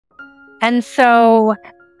And so,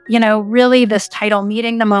 really this title,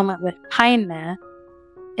 Meeting the Moment with Kindness,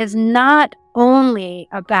 is not only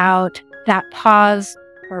about that pause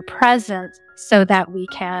or presence so that we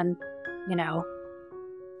can,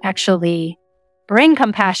 actually bring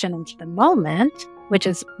compassion into the moment, which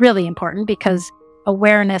is really important because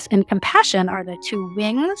awareness and compassion are the two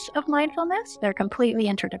wings of mindfulness. They're completely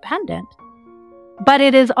interdependent. But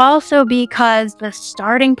it is also because the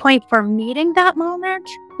starting point for meeting that moment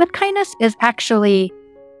with kindness is actually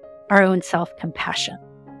our own self-compassion.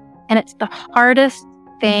 And it's the hardest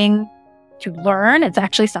thing to learn. It's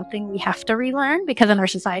actually something we have to relearn because in our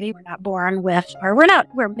society, we're not born with, or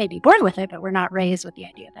we're maybe born with it, but we're not raised with the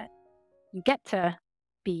idea that you get to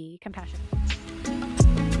be compassionate.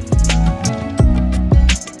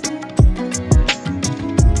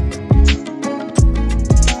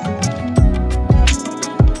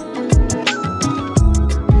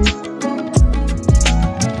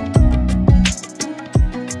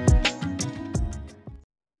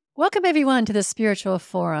 Welcome, everyone, to the Spiritual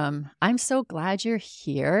Forum. I'm so glad you're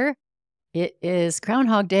here. It is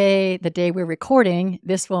Groundhog Day, the day we're recording.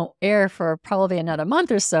 This won't air for probably another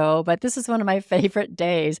month or so, but this is one of my favorite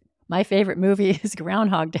days. My favorite movie is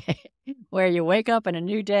Groundhog Day, where you wake up on a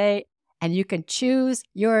new day and you can choose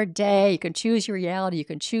your day. You can choose your reality. You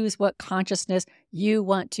can choose what consciousness you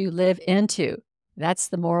want to live into. That's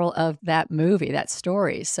the moral of that movie, that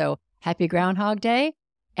story. So happy Groundhog Day.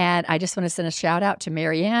 And I just want to send a shout out to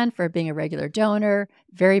Marianne for being a regular donor.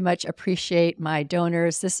 Very much appreciate my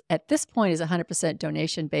donors. This, at this point, is a 100%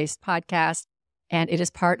 donation-based podcast, and it is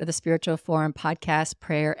part of the Spiritual Forum podcast,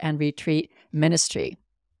 prayer, and retreat ministry.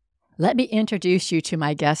 Let me introduce you to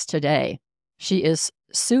my guest today. She is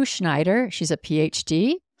Sue Schneider. She's a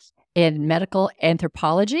Ph.D. in medical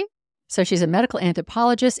anthropology. So she's a medical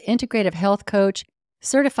anthropologist, integrative health coach,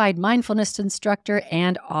 certified mindfulness instructor,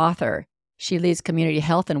 and author. She leads community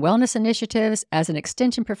health and wellness initiatives as an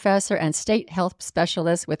extension professor and state health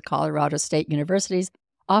specialist with Colorado State University's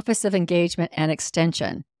Office of Engagement and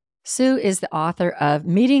Extension. Sue is the author of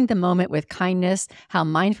Meeting the Moment with Kindness, How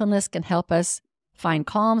Mindfulness Can Help Us Find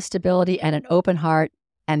Calm, Stability, and an Open Heart.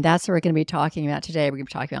 And that's what we're going to be talking about today. We're going to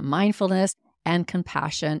be talking about mindfulness and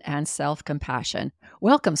compassion and self-compassion.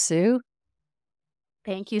 Welcome, Sue.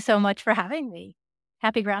 Thank you so much for having me.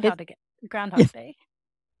 Happy Groundhog Day.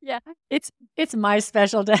 Yeah, it's my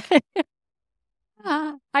special day.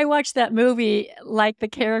 I watched that movie like the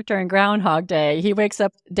character in Groundhog Day. He wakes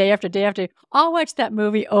up day after day after. I'll watch that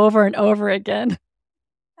movie over and over again.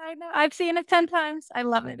 I know. I've seen it 10 times. I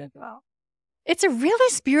love it as well. It's a really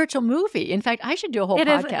spiritual movie. In fact, I should do a whole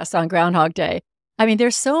podcast on Groundhog Day. I mean,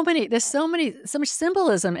 there's so much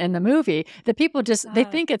symbolism in the movie that people they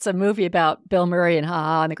think it's a movie about Bill Murray and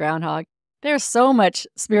and the groundhog. There's so much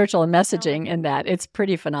spiritual messaging in that. It's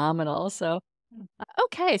pretty phenomenal. So,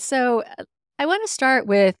 okay. So I want to start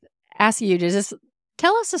with asking you to just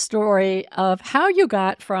tell us a story of how you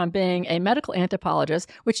got from being a medical anthropologist,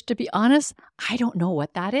 which, to be honest, I don't know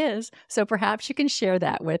what that is. So perhaps you can share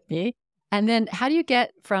that with me. And then how do you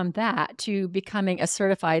get from that to becoming a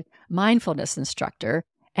certified mindfulness instructor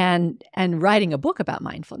and writing a book about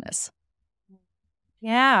mindfulness?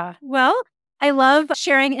 Yeah. Well, I love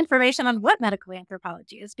sharing information on what medical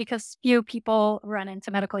anthropology is because few people run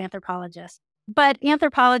into medical anthropologists. But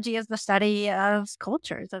anthropology is the study of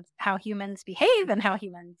cultures, of how humans behave and how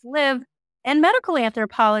humans live. And medical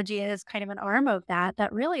anthropology is kind of an arm of that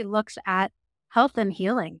really looks at health and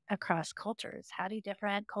healing across cultures. How do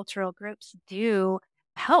different cultural groups do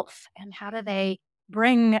health and how do they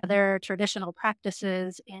bring their traditional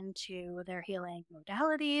practices into their healing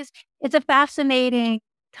modalities? It's a fascinating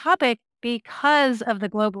topic because of the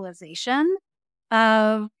globalization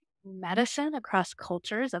of medicine across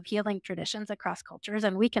cultures, of healing traditions across cultures.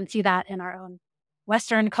 And we can see that in our own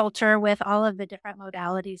Western culture with all of the different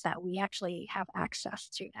modalities that we actually have access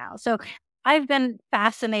to now. So I've been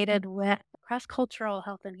fascinated with cross-cultural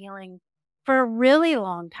health and healing for a really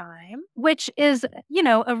long time, which is,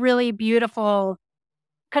 a really beautiful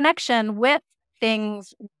connection with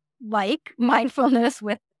things like mindfulness,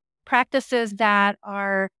 with practices that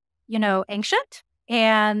are ancient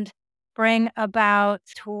and bring about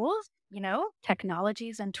tools,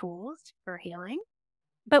 technologies and tools for healing.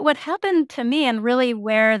 But what happened to me and really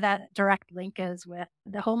where that direct link is with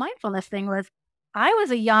the whole mindfulness thing was I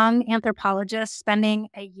was a young anthropologist spending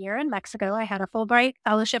a year in Mexico. I had a Fulbright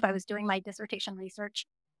fellowship. I was doing my dissertation research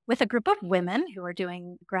with a group of women who were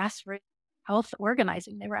doing grassroots health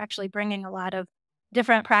organizing. They were actually bringing a lot of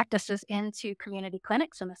different practices into community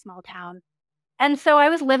clinics in a small town. And so I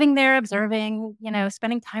was living there, observing,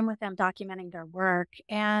 spending time with them, documenting their work.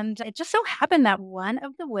 And it just so happened that one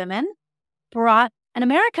of the women brought an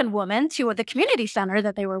American woman to the community center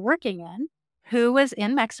that they were working in, who was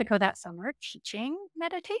in Mexico that summer teaching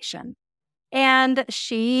meditation. And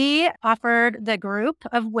she offered the group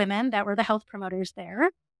of women that were the health promoters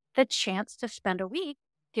there the chance to spend a week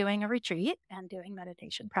doing a retreat and doing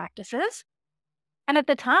meditation practices. And at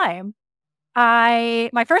the time,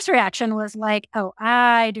 my first reaction was like, oh,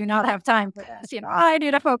 I do not have time for this. I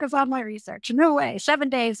need to focus on my research. No way. 7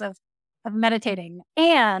 days of meditating.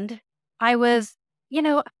 And I was,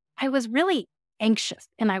 I was really anxious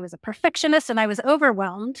and I was a perfectionist and I was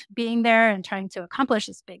overwhelmed being there and trying to accomplish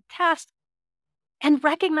this big task and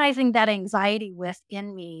recognizing that anxiety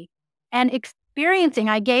within me and experiencing,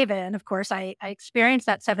 I gave in, of course, I experienced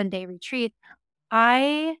that 7-day retreat.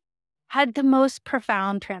 I had the most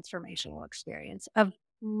profound transformational experience of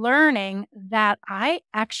learning that I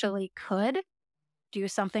actually could do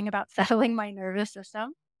something about settling my nervous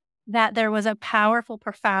system, that there was a powerful,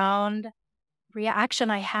 profound reaction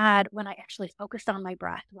I had when I actually focused on my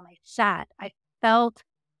breath. When I sat, I felt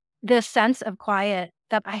this sense of quiet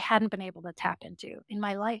that I hadn't been able to tap into in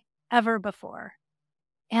my life ever before.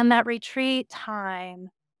 And that retreat time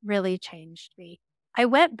really changed me. I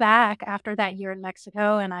went back after that year in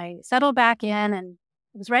Mexico and I settled back in and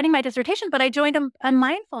was writing my dissertation, but I joined a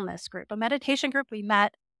mindfulness group, a meditation group. We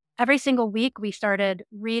met every single week. We started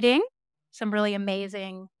reading some really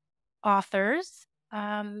amazing authors,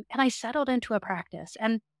 and I settled into a practice.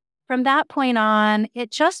 And from that point on,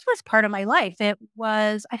 it just was part of my life.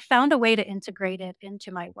 I found a way to integrate it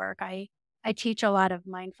into my work. I teach a lot of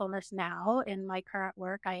mindfulness now in my current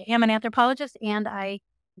work. I am an anthropologist and I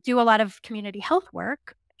do a lot of community health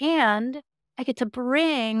work. And I get to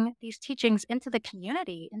bring these teachings into the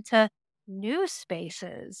community, into new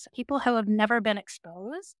spaces, people who have never been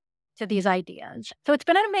exposed to these ideas. So it's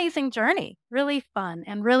been an amazing journey, really fun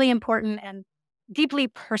and really important and deeply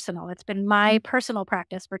personal. It's been my personal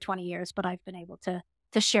practice for 20 years, but I've been able to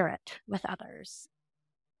share it with others.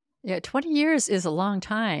 Yeah, 20 years is a long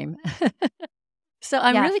time. So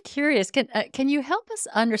I'm Yes. really curious. Can you help us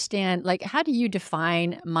understand, like, how do you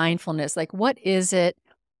define mindfulness? Like, what is it,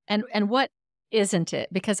 and what isn't it?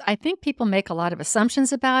 Because I think people make a lot of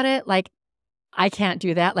assumptions about it. Like, I can't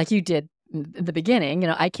do that, like you did in the beginning.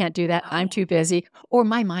 I can't do that. Oh, I'm yeah. too busy, or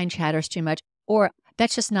my mind chatters too much, or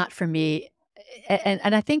that's just not for me.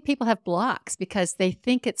 And I think people have blocks because they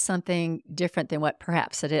think it's something different than what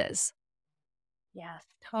perhaps it is. Yes,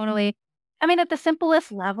 totally. I mean, at the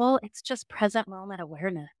simplest level, it's just present moment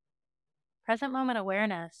awareness.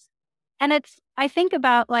 And I think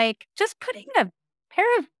about like just putting a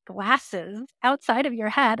pair of glasses outside of your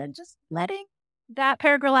head and just letting that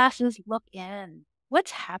pair of glasses look in.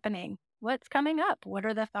 What's happening? What's coming up? What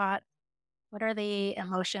are the thoughts? What are the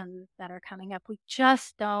emotions that are coming up? We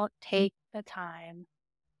just don't take the time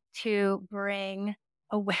to bring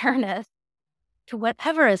awareness to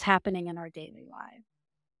whatever is happening in our daily lives.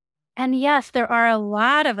 And yes, there are a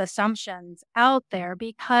lot of assumptions out there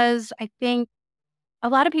because I think a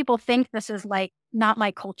lot of people think this is like not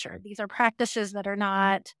my culture. These are practices that are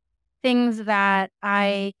not things that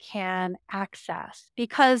I can access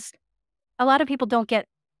because a lot of people don't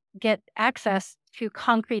get access to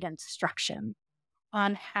concrete instruction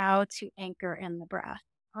on how to anchor in the breath,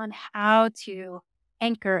 on how to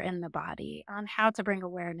anchor in the body, on how to bring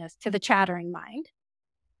awareness to the chattering mind.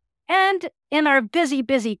 And in our busy,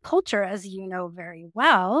 busy culture, as you know very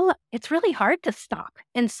well, it's really hard to stop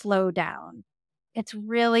and slow down. It's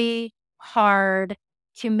really hard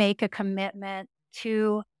to make a commitment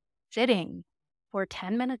to sitting for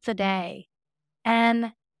 10 minutes a day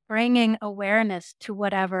and bringing awareness to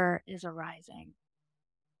whatever is arising.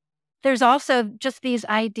 There's also just these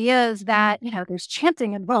ideas that, there's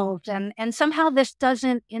chanting involved and somehow this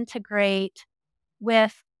doesn't integrate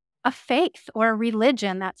with a faith or a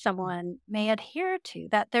religion that someone may adhere to,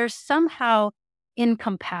 that they're somehow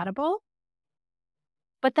incompatible.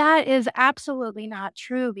 But that is absolutely not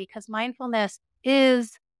true because mindfulness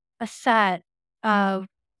is a set of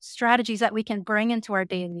strategies that we can bring into our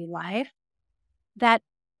daily life that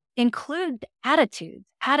include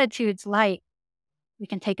attitudes like we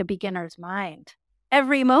can take a beginner's mind.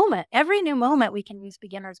 Every moment, every new moment, we can use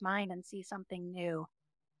beginner's mind and see something new.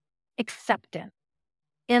 Acceptance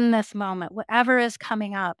in this moment, whatever is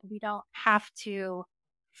coming up, we don't have to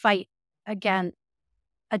fight against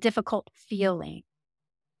a difficult feeling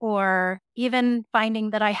or even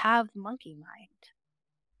finding that I have monkey mind.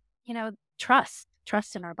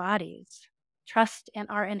 Trust in our bodies, trust in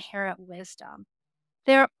our inherent wisdom.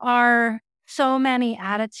 There are so many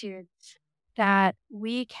attitudes that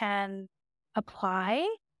we can apply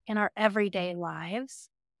in our everyday lives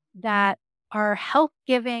that are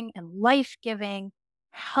health-giving and life-giving,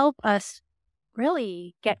 help us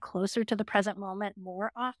really get closer to the present moment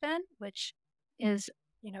more often, which is,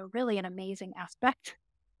 really an amazing aspect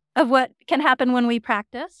of what can happen when we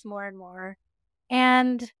practice more and more.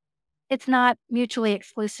 And it's not mutually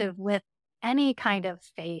exclusive with any kind of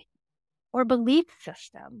faith or belief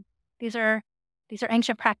system. These are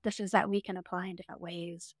ancient practices that we can apply in different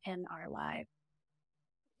ways in our lives.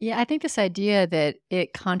 Yeah, I think this idea that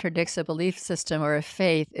it contradicts a belief system or a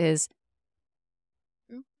faith is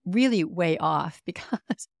really way off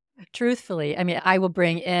because truthfully, I mean, I will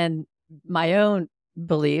bring in my own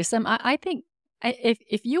beliefs. I think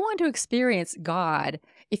if you want to experience God,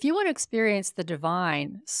 if you want to experience the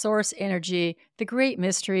divine source energy, the great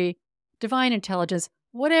mystery, divine intelligence,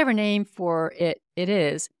 whatever name for it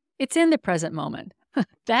is, it's in the present moment.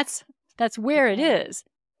 that's that's where it Yeah. is.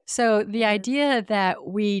 So the idea that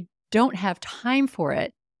we don't have time for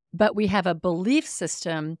it, but we have a belief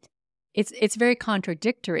system, it's very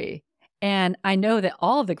contradictory. And I know that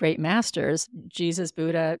all of the great masters, Jesus,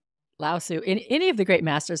 Buddha, Lao Tzu, any of the great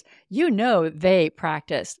masters, they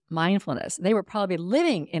practiced mindfulness. They were probably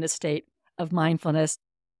living in a state of mindfulness.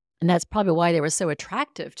 And that's probably why they were so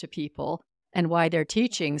attractive to people and why their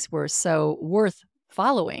teachings were so worth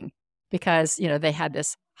following because, they had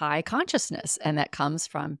this high consciousness and that comes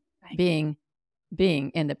from Right.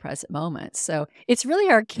 being in the present moment. So it's really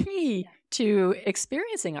our key to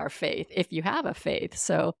experiencing our faith if you have a faith.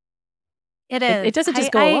 So It it is. doesn't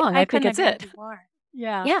just go along. I I think couldn't it's agree it. with you more.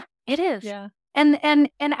 Yeah. Yeah, it is. Yeah. And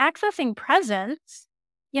accessing presence,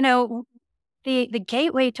 you know, the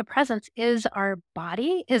gateway to presence is our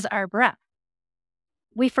body, is our breath.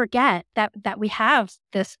 We forget that we have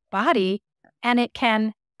this body and it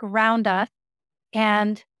can ground us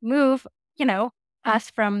and move,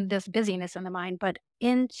 us from this busyness in the mind, but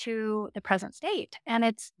into the present state. And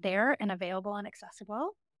it's there and available and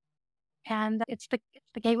accessible. And it's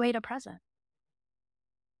the gateway to present.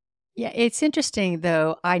 Yeah. It's interesting,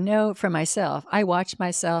 though. I know for myself, I watch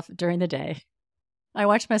myself during the day. I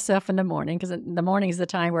watch myself in the morning because the morning is the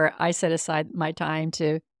time where I set aside my time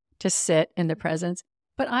to sit in the presence.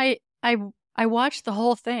 But I watch the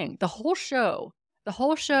whole thing, the whole show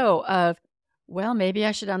of, well, maybe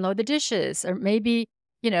I should unload the dishes, or maybe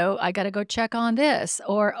I got to go check on this,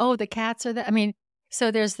 or oh, the cats are there. I mean, so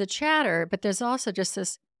there's the chatter, but there's also just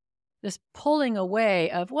this pulling away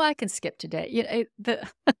of, well, I can skip today. The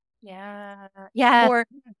Yeah. Yeah.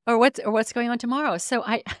 or what's going on tomorrow. So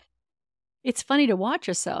it's funny to watch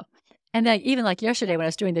yourself. And then even like yesterday when I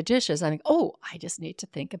was doing the dishes, I think, oh, I just need to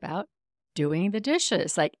think about doing the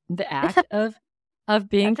dishes, like the act of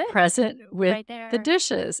being That's it. present with Right the there.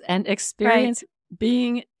 dishes and Right. experience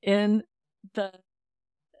being in the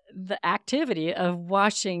activity of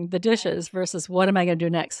washing the dishes versus what am I going to do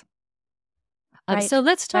next? So Right.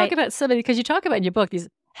 let's talk Right. about somebody, because you talk about in your book these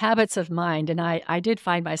habits of mind, and I did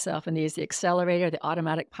find myself in these: the accelerator, the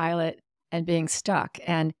automatic pilot, and being stuck.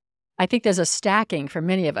 And I think there's a stacking for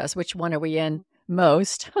many of us. Which one are we in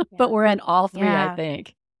most? But Yeah. we're in all three, I Yeah.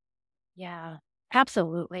 think. Yeah.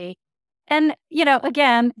 Absolutely. And,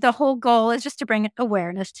 again, the whole goal is just to bring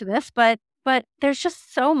awareness to this, but there's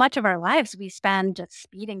just so much of our lives we spend just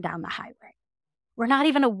speeding down the highway. We're not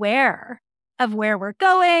even aware of where we're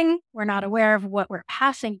going. We're not aware of what we're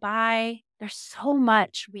passing by. There's so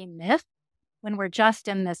much we miss when we're just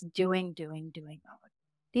in this doing, doing, doing mode.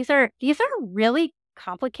 These are really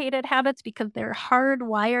complicated habits because they're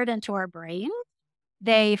hardwired into our brain.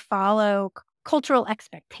 They follow cultural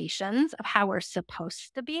expectations of how we're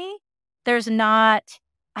supposed to be. There's not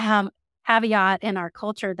caveat in our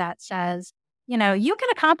culture that says, you can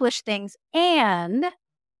accomplish things and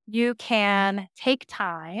you can take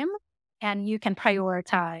time and you can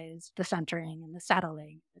prioritize the centering and the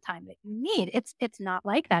settling, the time that you need. It's not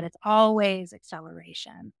like that. It's always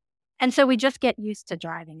acceleration. And so we just get used to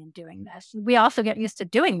driving and doing this. We also get used to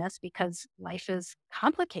doing this because life is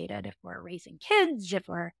complicated. If we're raising kids, if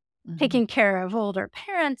we're Mhm. taking care of older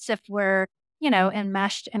parents, if we're,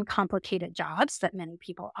 enmeshed in complicated jobs that many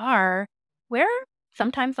people are, we're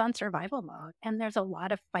sometimes on survival mode. And there's a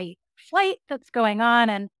lot of fight, flight that's going on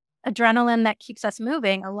and adrenaline that keeps us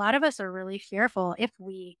moving. A lot of us are really fearful if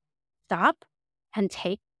we stop and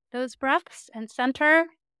take those breaths and center,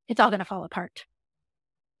 it's all going to fall apart.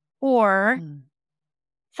 Or Mm.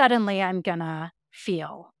 suddenly I'm going to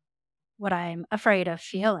feel what I'm afraid of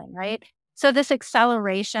feeling, right? So this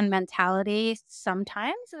acceleration mentality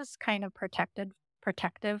sometimes is kind of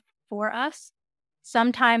protective for us.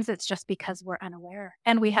 Sometimes it's just because we're unaware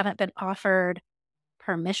and we haven't been offered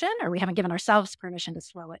permission or we haven't given ourselves permission to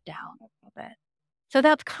slow it down a little bit. So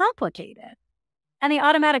that's complicated. And the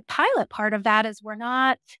automatic pilot part of that is we're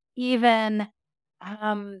not even,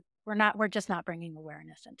 we're just not bringing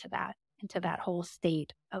awareness into that whole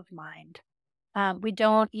state of mind. We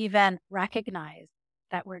don't even recognize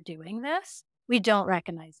that we're doing this. We don't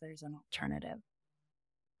recognize there's an alternative.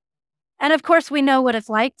 And of course, we know what it's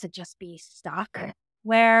like to just be stuck,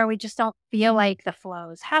 where we just don't feel like the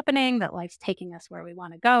flow is happening, that life's taking us where we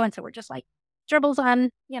want to go. And so we're just like dribbles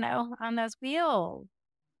on, on those wheels.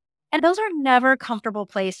 And those are never comfortable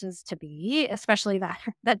places to be, especially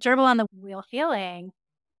that dribble on the wheel feeling.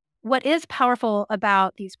 What is powerful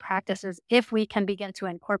about these practices, if we can begin to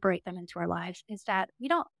incorporate them into our lives, is that we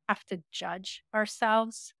don't have to judge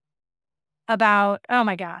ourselves about, oh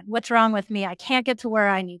my God, what's wrong with me? I can't get to where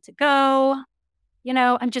I need to go.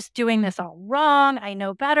 I'm just doing this all wrong. I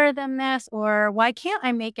know better than this. Or why can't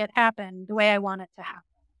I make it happen the way I want it to happen?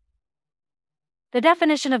 The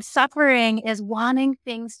definition of suffering is wanting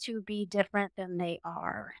things to be different than they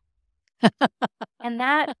are. And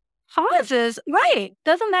that causes, right,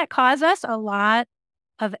 doesn't that cause us a lot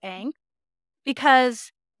of angst?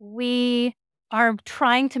 Because we are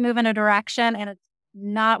trying to move in a direction and it's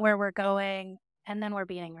not where we're going. And then we're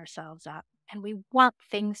beating ourselves up and we want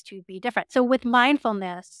things to be different. So with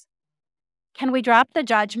mindfulness, can we drop the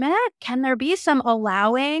judgment? Can there be some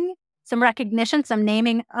allowing, some recognition, some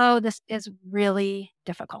naming? Oh, this is really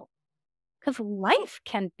difficult. Because life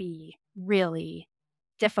can be really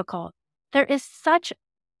difficult. There is such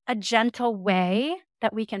a gentle way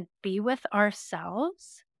that we can be with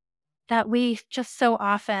ourselves that we just so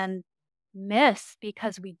often miss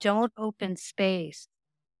because we don't open space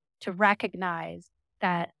to recognize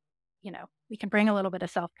that, we can bring a little bit of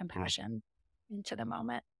self-compassion into the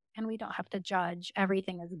moment and we don't have to judge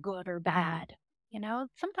everything as good or bad.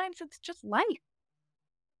 Sometimes it's just life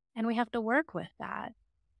and we have to work with that.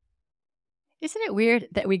 Isn't it weird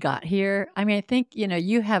that we got here? I mean, I think,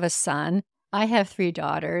 you have a son. I have 3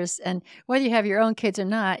 daughters. And whether you have your own kids or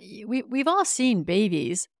not, we've all seen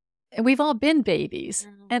babies and we've all been babies.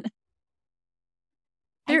 And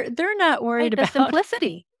they're not worried the about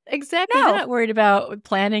simplicity. Exactly. No. They're not worried about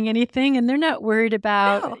planning anything and they're not worried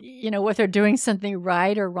about, No. whether they're doing something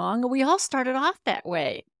right or wrong. We all started off that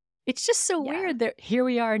way. It's just so weird that here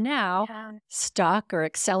we are now, stuck or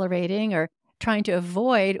accelerating or trying to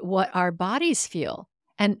avoid what our bodies feel.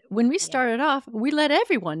 And when we started off, we let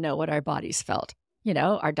everyone know what our bodies felt.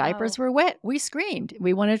 Our diapers were wet. We screamed.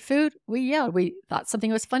 We wanted food. We yelled. We thought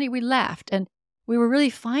something was funny. We laughed. And we were really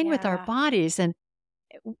fine with our bodies. And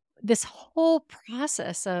this whole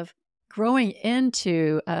process of growing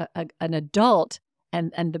into an adult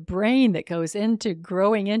and the brain that goes into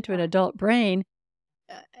growing into an adult brain,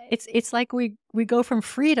 it's like we go from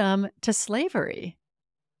freedom to slavery.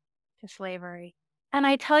 And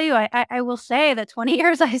I tell you, I will say the 20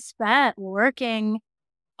 years I spent working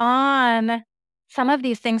on some of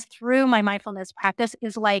these things through my mindfulness practice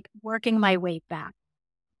is like working my way back,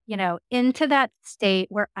 into that state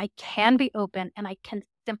where I can be open and I can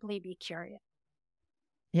simply be curious.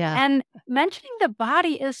 Yeah. And mentioning the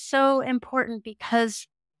body is so important because,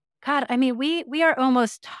 God, I mean, we are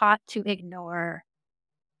almost taught to ignore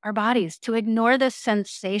our bodies, to ignore the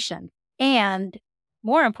sensation, and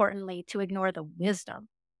more importantly, to ignore the wisdom.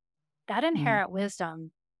 That inherent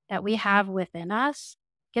wisdom that we have within us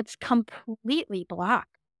gets completely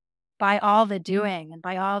blocked by all the doing and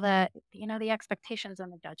by all the, the expectations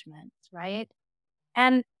and the judgments, right?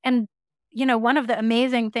 And one of the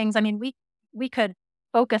amazing things, I mean, we could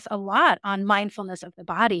focus a lot on mindfulness of the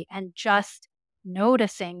body and just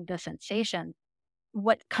noticing the sensation,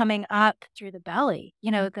 what's coming up through the belly,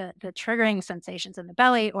 the triggering sensations in the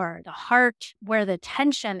belly or the heart where the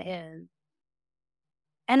tension is.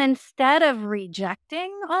 And instead of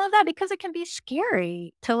rejecting all of that, because it can be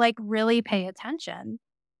scary to like really pay attention,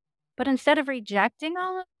 but instead of rejecting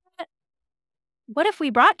all of it, what if we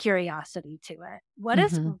brought curiosity to it? What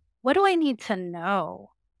do I need to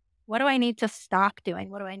know? What do I need to stop doing?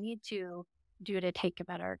 What do I need to do to take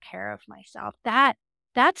better care of myself?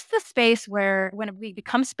 That's the space where when we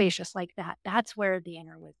become spacious like that, that's where the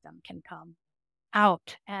inner wisdom can come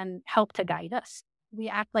out and help to guide us. We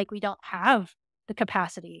act like we don't have the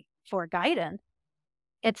capacity for guidance.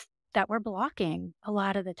 It's that we're blocking a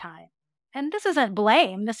lot of the time. And this isn't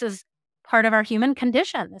blame. This is part of our human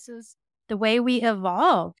condition. This is the way we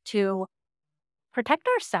evolve to protect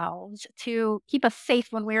ourselves, to keep us safe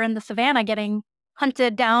when we were in the savannah getting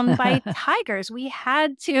hunted down by tigers. We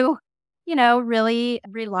had to, really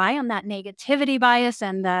rely on that negativity bias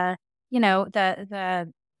and the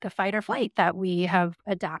fight or flight that we have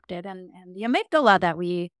adopted and the amygdala that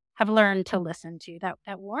we have learned to listen to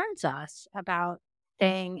that warns us about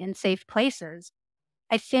staying in safe places.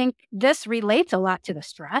 I think this relates a lot to the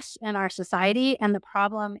stress in our society. And the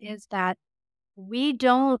problem is that we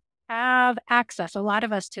don't have access, a lot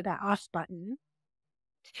of us, to that off button,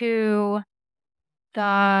 to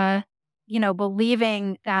the,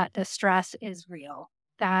 believing that the stress is real,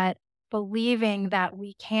 that believing that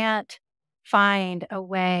we can't find a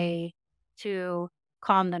way to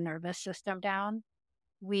calm the nervous system down.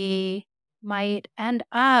 We might end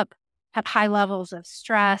up have high levels of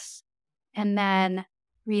stress and then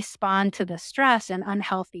respond to the stress in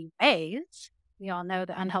unhealthy ways. We all know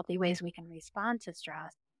the unhealthy ways we can respond to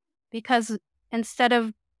stress because instead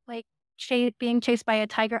of like being chased by a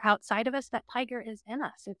tiger outside of us, that tiger is in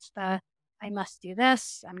us. It's the, I must do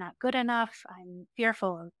this. I'm not good enough. I'm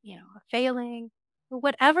fearful of, failing, or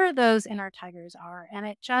whatever those inner tigers are. And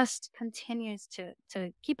it just continues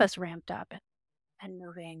to keep us ramped up and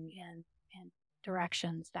moving in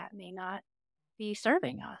directions that may not be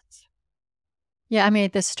serving us. Yeah, I mean,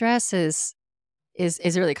 the stress is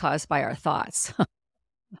really caused by our thoughts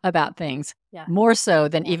about things, Yeah. more so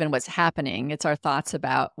than even what's happening. It's our thoughts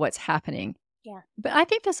about what's happening. Yeah. But I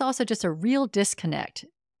think there's also just a real disconnect.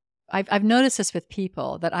 I've noticed this with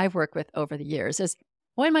people that I've worked with over the years,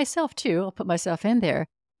 and myself too. I'll put myself in there.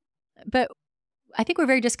 But I think we're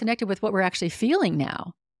very disconnected with what we're actually feeling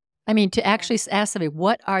now. I mean, to actually ask somebody,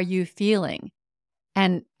 what are you feeling?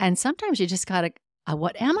 And sometimes you just gotta,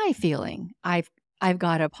 what am I feeling? I've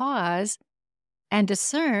got to pause and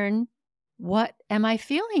discern, what am I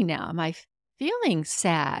feeling now? Am I feeling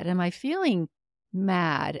sad? Am I feeling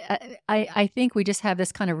mad? I think we just have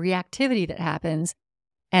this kind of reactivity that happens,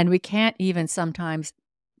 and we can't even sometimes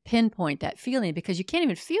pinpoint that feeling because you can't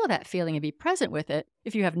even feel that feeling and be present with it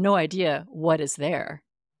if you have no idea what is there.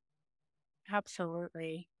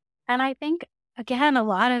 Absolutely. And I think, again, a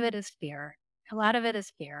lot of it is fear. A lot of it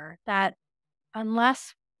is fear that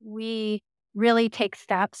unless we really take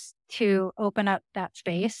steps to open up that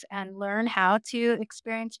space and learn how to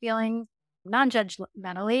experience feelings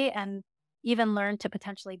non-judgmentally and even learn to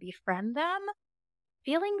potentially befriend them,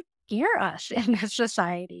 feelings scare us in this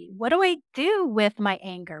society. What do I do with my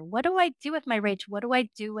anger? What do I do with my rage? What do I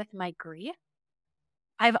do with my grief?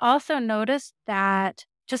 I've also noticed that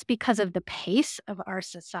just because of the pace of our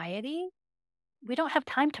society, we don't have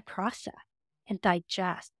time to process and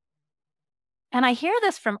digest. And I hear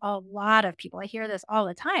this from a lot of people. I hear this all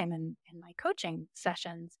the time in my coaching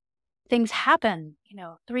sessions. Things happen,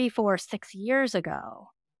 3, 4, 6 years ago.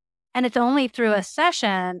 And it's only through a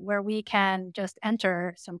session where we can just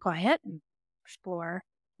enter some quiet and explore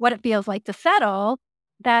what it feels like to settle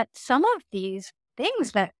that some of these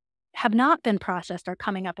things that have not been processed are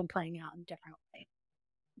coming up and playing out in different ways.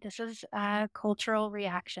 This is a cultural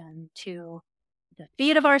reaction to the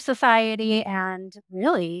feet of our society and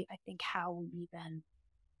really, I think, how we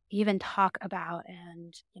even talk about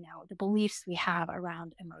and, the beliefs we have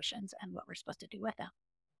around emotions and what we're supposed to do with them.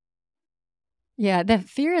 Yeah, the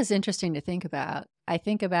fear is interesting to think about. I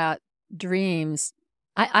think about dreams.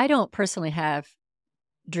 I don't personally have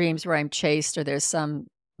dreams where I'm chased or there's some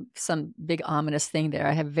big ominous thing there.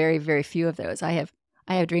 I have very, very few of those. I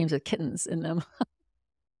have dreams with kittens in them.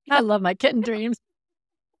 I love my kitten dreams.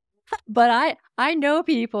 But I know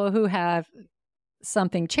people who have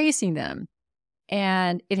something chasing them.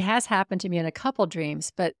 And it has happened to me in a couple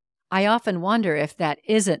dreams, but I often wonder if that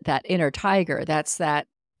isn't that inner tiger. That's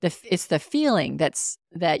it's the feeling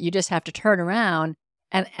that you just have to turn around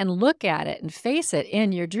and look at it and face it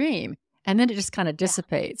in your dream. And then it just kind of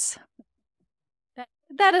dissipates.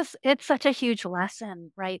 It's such a huge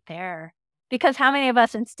lesson right there. Because how many of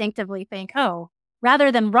us instinctively think, oh,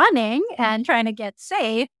 rather than running and trying to get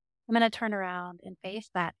safe, I'm going to turn around and face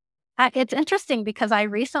that. It's interesting because I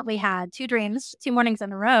recently had 2 dreams, 2 mornings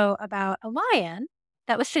in a row about a lion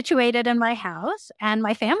that was situated in my house and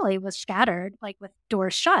my family was scattered, like with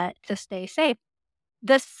doors shut to stay safe.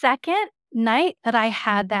 The second night that I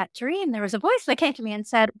had that dream, there was a voice that came to me and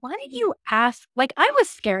said, why did you ask? Like, I was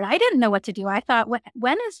scared. I didn't know what to do. I thought,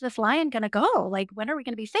 when is this lion going to go? Like, when are we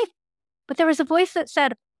going to be safe? But there was a voice that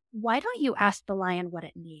said, why don't you ask the lion what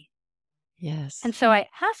it needs? Yes. And so I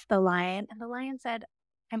asked the lion, and the lion said,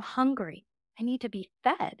 I'm hungry. I need to be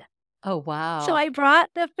fed. Oh, wow. So I brought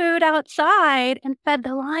the food outside and fed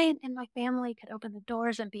the lion, and my family could open the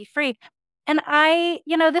doors and be free. And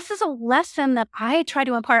this is a lesson that I try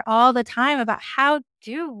to impart all the time about how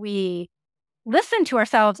do we listen to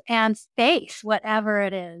ourselves and face whatever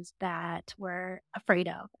it is that we're afraid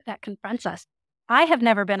of that confronts us. I have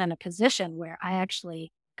never been in a position where I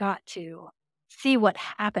actually got to see what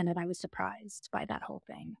happened, and I was surprised by that whole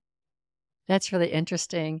thing. That's really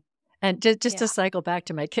interesting. And just to cycle back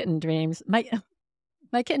to my kitten dreams,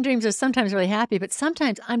 My kitten dreams are sometimes really happy, but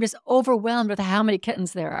sometimes I'm just overwhelmed with how many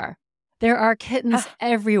kittens there are. There are kittens Ah,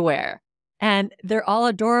 everywhere, and they're all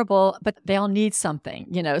adorable, but they all need something,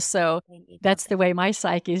 so they need that's the something. way my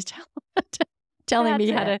psyche is telling That's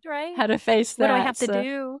me how it, to right? how to face What do I that. have to So,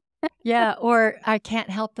 do? yeah, or I can't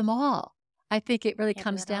help them all. I think it really Can't do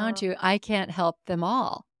comes it down all. to I can't help them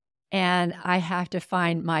all, and Mm, I have to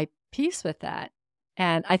find my peace with that.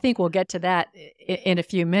 And I think we'll get to that in a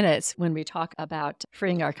few minutes when we talk about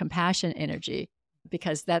freeing our compassion energy,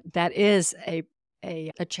 because that is a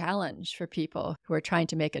challenge for people who are trying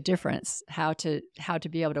to make a difference, how to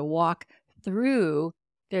be able to walk through.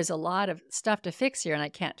 There's a lot of stuff to fix here, and I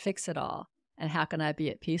can't fix it all. And how can I be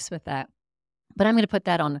at peace with that? But I'm going to put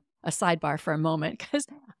that on a sidebar for a moment because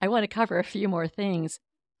I want to cover a few more things.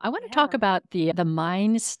 I want to talk yeah. about the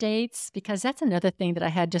mind states, because that's another thing that I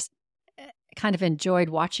had just kind of enjoyed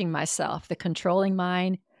watching myself: the controlling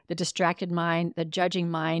mind, the distracted mind, the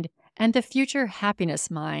judging mind, and the future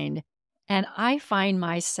happiness mind. And I find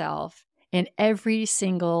myself in every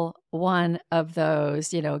single one of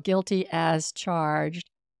those, guilty as charged.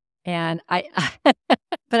 And but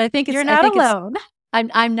You're I not think it's alone.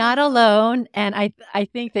 I'm not alone, and I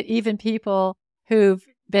think that even people who've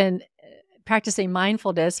been practicing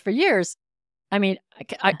mindfulness for years. I mean,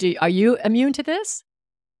 are you immune to this?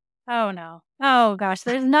 Oh, no. Oh, gosh.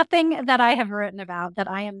 There's nothing that I have written about that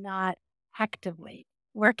I am not actively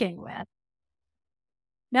working with.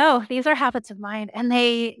 No, these are habits of mind, and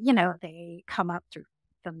they come up through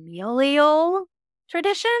familial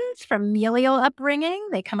traditions, familial upbringing.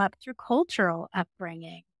 They come up through cultural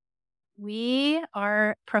upbringing. We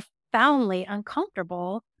are profoundly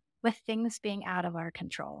uncomfortable with things being out of our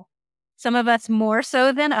control. Some of us more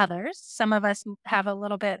so than others. Some of us have a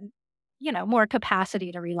little bit, more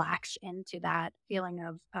capacity to relax into that feeling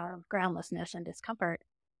of groundlessness and discomfort.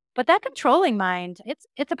 But that controlling mind, it's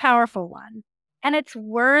a powerful one. And it's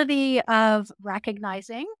worthy of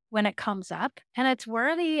recognizing when it comes up. And it's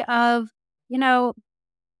worthy of, you know,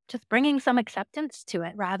 just bringing some acceptance to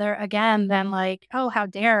it rather again than like, oh, how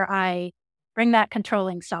dare I bring that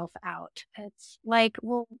controlling self out. It's like,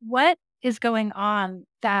 well, what is going on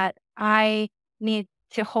that I need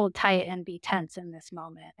to hold tight and be tense in this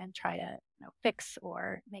moment and try to fix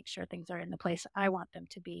or make sure things are in the place I want them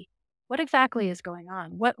to be? What exactly is going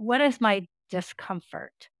on? What is my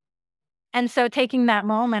discomfort? And so taking that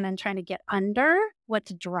moment and trying to get under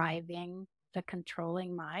what's driving the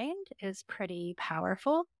controlling mind is pretty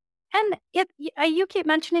powerful. And you keep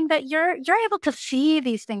mentioning that you're able to see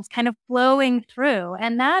these things kind of flowing through,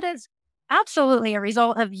 and that is absolutely a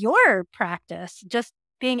result of your practice. Just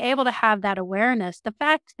being able to have that awareness, the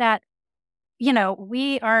fact that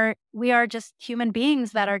we are just human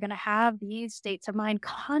beings that are going to have these states of mind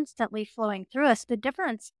constantly flowing through us. The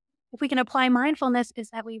difference, if we can apply mindfulness,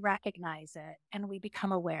 is that we recognize it and we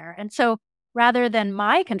become aware. And so rather than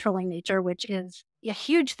my controlling nature, which is a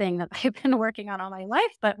huge thing that I've been working on all my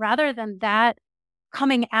life, but rather than that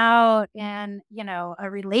coming out in, a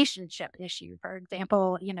relationship issue, for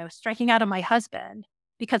example, striking out on my husband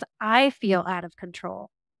because I feel out of control,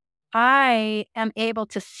 I am able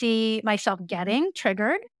to see myself getting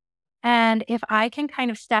triggered. And if I can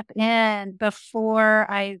kind of step in before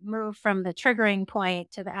I move from the triggering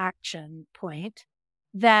point to the action point,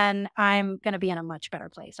 then I'm going to be in a much better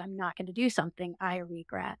place. I'm not going to do something I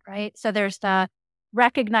regret, right? So there's the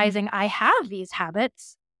recognizing I have these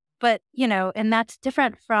habits, but, and that's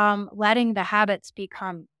different from letting the habits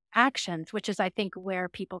become actions, which is, I think, where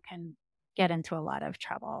people can get into a lot of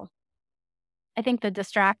trouble. I think the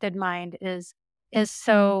distracted mind is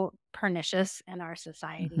so pernicious in our Hmm.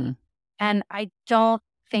 society. And I don't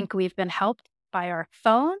think we've been helped by our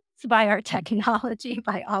phones, by our technology,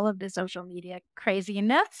 by all of the social media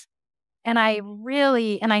craziness. And I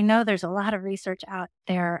know there's a lot of research out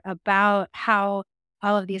there about how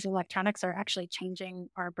all of these electronics are actually changing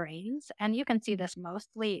our brains. And you can see this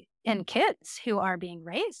mostly in kids who are being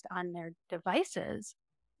raised on their devices.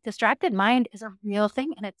 Distracted mind is a real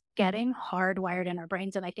thing and it's getting hardwired in our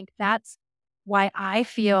brains. And I think that's why I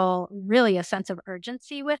feel really a sense of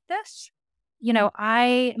urgency with this.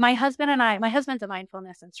 My husband's a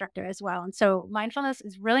mindfulness instructor as well. And so mindfulness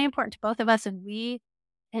is really important to both of us. And we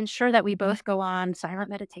ensure that we both go on silent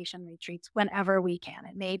meditation retreats whenever we can.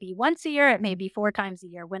 It may be once a year, it may be 4 times a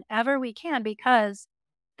year, whenever we can, because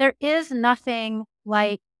there is nothing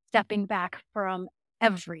like stepping back from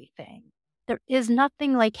everything. There is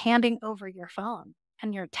nothing like handing over your phone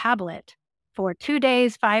and your tablet for 2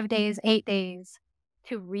 days, 5 days, 8 days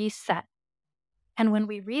to reset. And when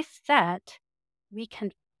we reset, we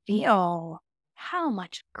can feel how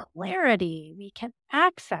much clarity we can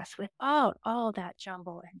access without all that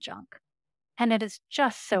jumble and junk. And it is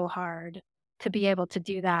just so hard to be able to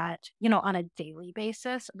do that, on a daily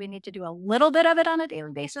basis. We need to do a little bit of it on a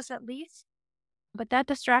daily basis at least. But that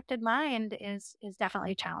distracted mind is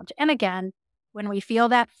definitely a challenge. And again, when we feel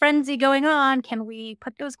that frenzy going on, can we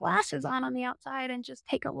put those glasses on the outside and just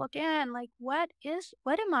take a look in? Like, what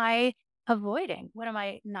am I avoiding? What am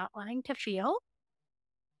I not wanting to feel?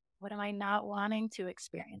 What am I not wanting to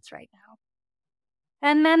experience right now?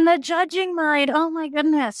 And then the judging mind. Oh my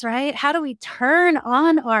goodness, right? How do we turn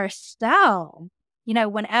on ourselves?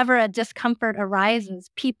 Whenever a discomfort arises,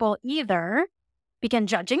 people either begin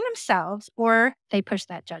judging themselves or they push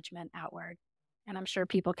that judgment outward. And I'm sure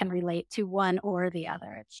people can relate to one or the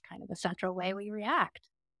other. It's kind of a central way we react.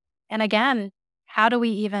 And again, how do we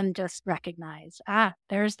even just recognize,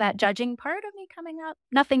 there's that judging part of me coming up.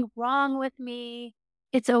 Nothing wrong with me.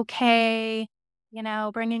 It's okay.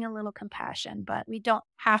 Bringing a little compassion, but we don't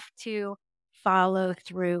have to follow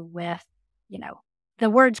through with, the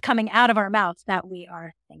words coming out of our mouths that we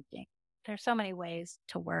are thinking. There's so many ways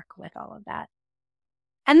to work with all of that.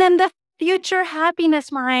 And then the future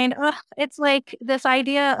happiness mind, it's like this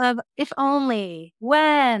idea of if only,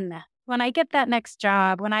 when I get that next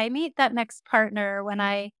job, when I meet that next partner, when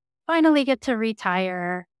I finally get to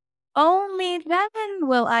retire, only then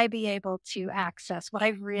will I be able to access what I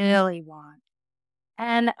really want.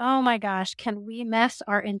 And oh my gosh, can we mess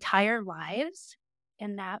our entire lives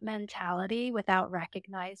in that mentality without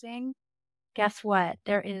recognizing? Guess what?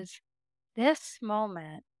 There is this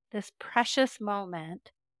moment, this precious moment,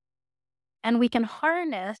 and we can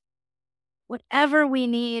harness whatever we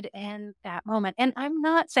need in that moment. And I'm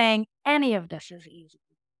not saying any of this is easy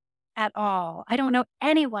at all. I don't know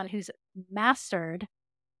anyone who's mastered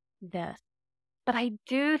this, but I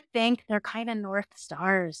do think they're kind of North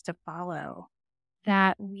Stars to follow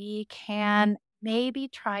that we can maybe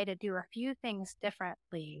try to do a few things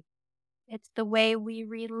differently. It's the way we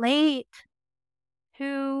relate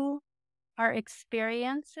to our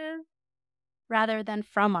experiences rather than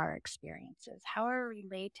from our experiences. How are we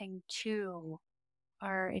relating to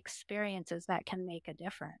our experiences that can make a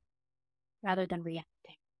difference rather than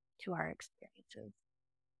reacting to our experiences?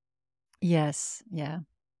 Yes. Yeah.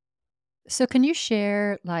 So can you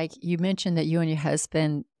share, like you mentioned that you and your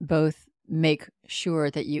husband both make sure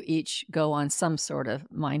that you each go on some sort of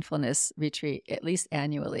mindfulness retreat, at least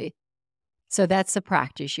annually. So that's a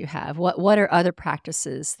practice you have. What are other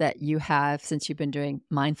practices that you have since you've been doing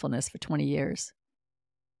mindfulness for 20 years?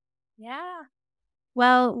 Yeah.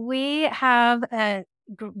 Well, we have a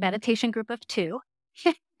meditation group of two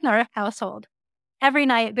in our household. Every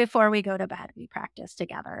night before we go to bed, we practice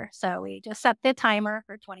together. So we just set the timer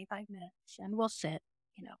for 25 minutes and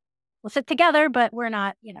you know, we'll sit together, but we're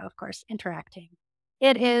not, of course, interacting.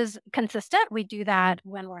 It is consistent. We do that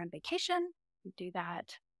when we're on vacation. We do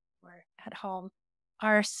that when we're at home.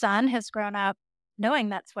 Our son has grown up knowing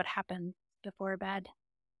that's what happens before bed.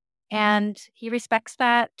 And he respects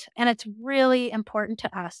that. And it's really important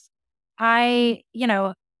to us. I,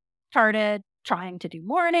 started trying to do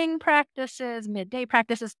morning practices, midday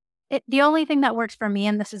practices. The only thing that works for me,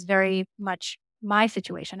 and this is very much my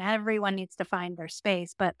situation, everyone needs to find their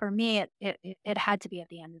space. But for me, it had to be at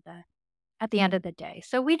the end of the day.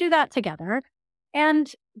 So we do that together.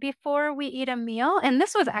 And before we eat a meal, and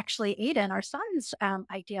this was actually Aiden, our son's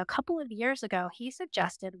idea a couple of years ago, he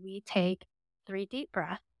suggested we take 3 deep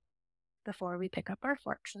breaths before we pick up our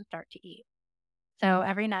forks and start to eat. So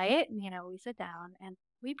every night, we sit down and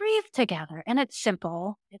we breathe together, and it's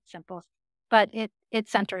simple. It's simple, but it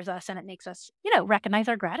centers us and it makes us, recognize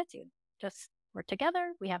our gratitude. Just we're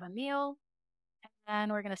together, we have a meal,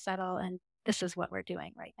 and we're going to settle. And this is what we're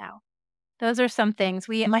doing right now. Those are some things.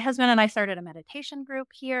 My husband and I started a meditation group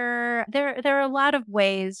here. There are a lot of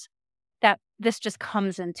ways that this just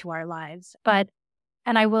comes into our lives. And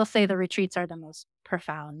I will say the retreats are the most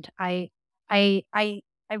profound. I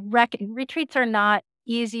reckon retreats are not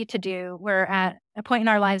easy to do. We're at a point in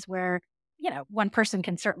our lives where, one person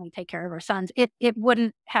can certainly take care of our sons. It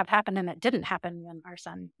wouldn't have happened, and it didn't happen when our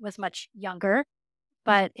son was much younger,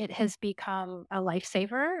 but it has become a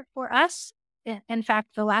lifesaver for us. In fact,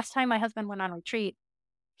 the last time my husband went on retreat,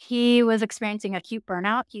 he was experiencing acute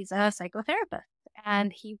burnout. He's a psychotherapist,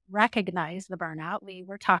 and he recognized the burnout. We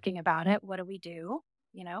were talking about it. What do we do?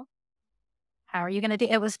 How are you going to do?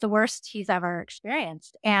 It was the worst he's ever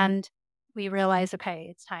experienced. And we realized, okay,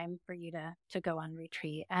 it's time for you to go on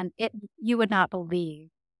retreat. And you would not believe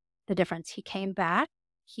the difference. He came back.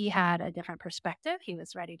 He had a different perspective. He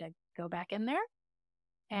was ready to go back in there.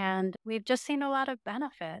 And we've just seen a lot of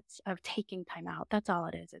benefits of taking time out. That's all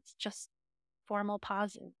it is. It's just formal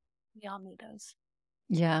pauses. We all need those.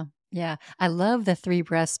 Yeah. Yeah. I love the 3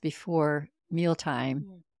 breaths before mealtime.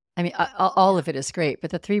 Mm. I mean, all of it is great,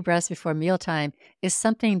 but the 3 breaths before mealtime is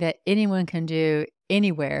something that anyone can do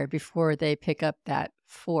anywhere before they pick up that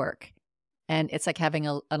fork. And it's like having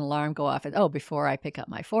an alarm go off and, oh, before I pick up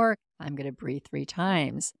my fork, I'm going to breathe 3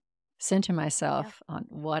 times, center Yeah. myself on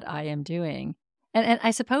what I am doing. And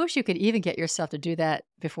I suppose you could even get yourself to do that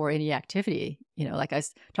before any activity. Like I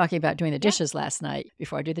was talking about doing the Yeah. dishes last night.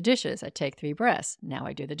 Before I do the dishes, I take 3 breaths. Now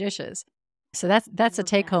I do the dishes. So that's a Love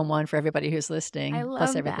take that. home one for everybody who's I listening, plus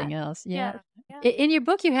love everything that. else. Yeah. Yeah. Yeah. In your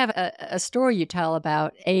book, you have a story you tell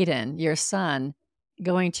about Aiden, your son,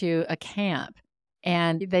 going to a camp,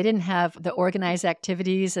 and they didn't have the organized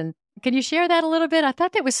activities. And can you share that a little bit? I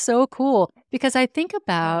thought that was so cool because I think Yeah.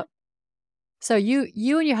 about, so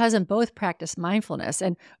you and your husband both practice mindfulness,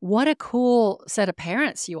 and what a cool set of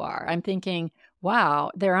parents you are. I'm thinking,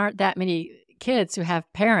 wow, there aren't that many kids who have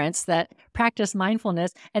parents that practice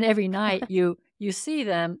mindfulness, and every night you see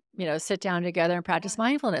them, sit down together and practice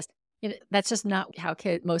mindfulness. That's just not how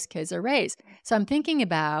most kids are raised. So I'm thinking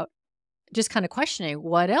about just kind of questioning,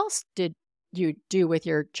 what else did you do with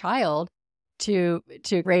your child to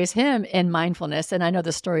raise him in mindfulness? And I know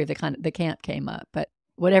the story of the camp came up, but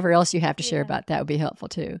whatever else you have to share Yeah. about that would be helpful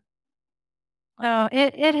too. Oh,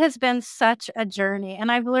 it has been such a journey,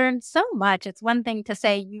 and I've learned so much. It's one thing to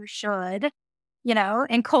say you should,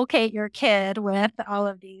 inculcate your kid with all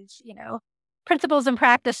of these, principles and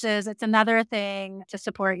practices. It's another thing to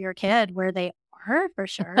support your kid where they are for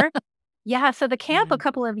sure. Yeah, so the camp Yeah. a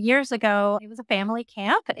couple of years ago, it was a family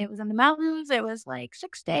camp. It was in the mountains. It was like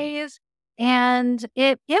 6 days, and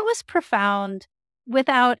it was profound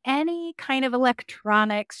without any kind of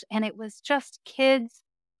electronics, and it was just kids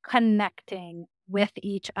connecting with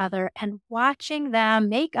each other and watching them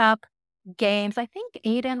make up games. I think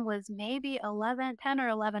Aiden was maybe 11, 10 or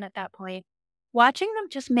 11 at that point. Watching them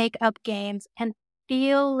just make up games and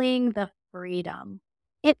feeling the freedom.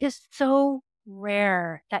 It is so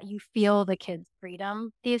rare that you feel the kids'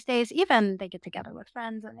 freedom these days. Even they get together with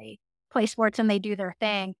friends and they play sports and they do their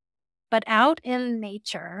thing. But out in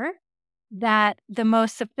nature, that the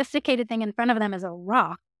most sophisticated thing in front of them is a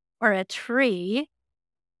rock or a tree,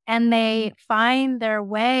 and they find their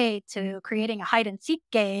way to creating a hide and seek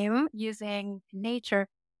game using nature.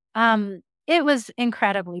 It was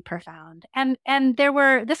incredibly profound. And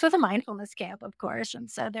this was a mindfulness camp, of course. And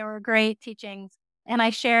so there were great teachings. And I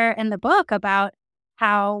share in the book about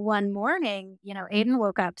how one morning, Aiden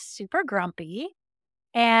woke up super grumpy.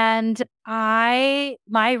 And my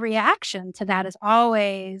reaction to that is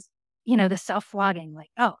always, the self-flogging, like,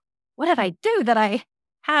 oh, what did I do that I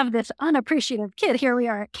have this unappreciative kid? Here we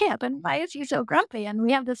are at camp, and why is he so grumpy? And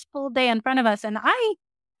we have this full day in front of us. And I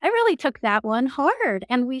really took that one hard.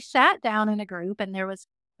 And we sat down in a group, and there was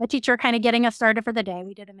a teacher kind of getting us started for the day.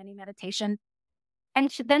 We did a mini meditation.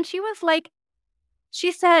 And then she was like,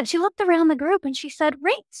 she looked around the group and she said,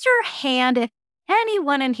 raise your hand if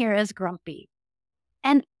anyone in here is grumpy.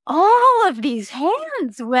 And all of these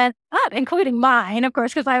hands went up, including mine, of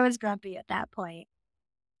course, because I was grumpy at that point.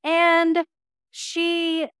 And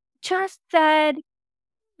she just said,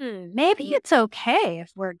 maybe it's okay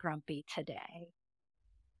if we're grumpy today.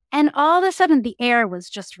 And all of a sudden, the air was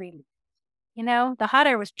just released. The hot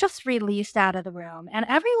air was just released out of the room. And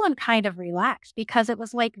everyone kind of relaxed because it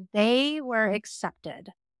was like they were accepted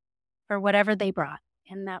for whatever they brought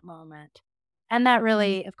in that moment. And that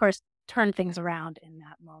really, of course, turned things around in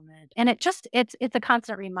that moment. And it's a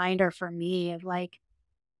constant reminder for me of like,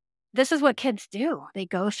 this is what kids do. They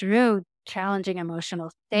go through challenging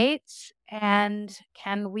emotional states, and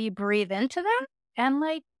can we breathe into them and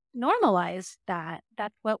like normalize that?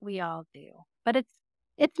 That's what we all do. But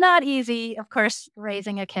it's not easy, of course,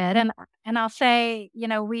 raising a kid. And I'll say,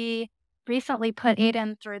 we recently put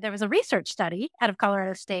Aiden through, there was a research study out of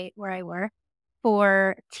Colorado State where I work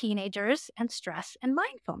for teenagers and stress and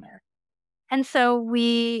mindfulness. And so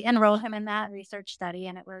we enrolled him in that research study,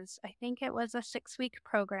 and I think it was a 6-week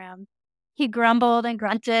program. He grumbled and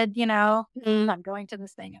grunted, I'm going to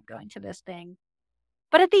this thing, I'm going to this thing.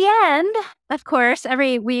 But at the end, of course,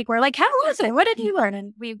 every week we're like, how was it? What did you learn?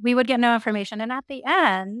 And we would get no information. And at the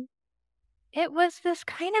end, it was this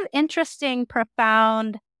kind of interesting,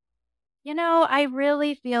 profound, I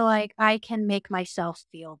really feel like I can make myself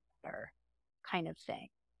feel better kind of thing.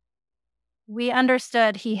 We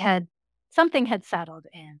understood something had settled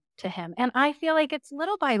in to him. And I feel like it's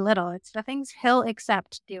little by little, it's the things he'll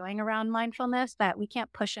accept doing around mindfulness that we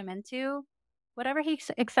can't push him into. Whatever he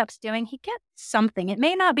accepts doing, he gets something. It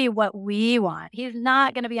may not be what we want. He's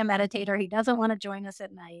not going to be a meditator. He doesn't want to join us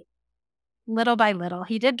at night. little by little.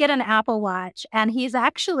 He did get an Apple Watch, and he's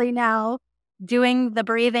actually now doing the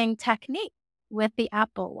breathing technique with the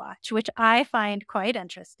Apple Watch, which I find quite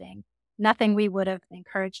interesting. Nothing we would have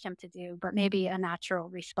encouraged him to do, but maybe a natural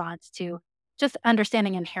response to just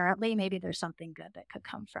understanding inherently, maybe there's something good that could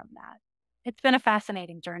come from that. It's been a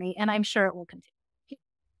fascinating journey, and I'm sure it will continue.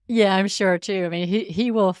 Yeah, I'm sure too. I mean,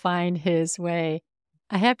 he will find his way.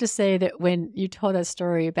 I have to say that when you told that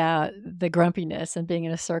story about the grumpiness and being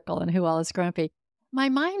in a circle and who all is grumpy, my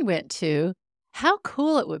mind went to how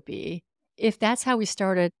cool it would be if that's how we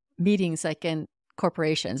started meetings, like in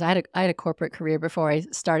corporations. I had a corporate career before I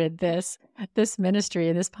started this ministry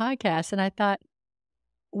and this podcast, and I thought,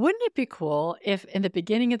 wouldn't it be cool if in the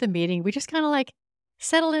beginning of the meeting we just kind of like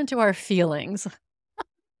settled into our feelings?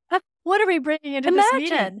 What are we bringing into this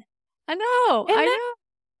meeting? Imagine. I know.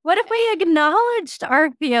 What if we acknowledged our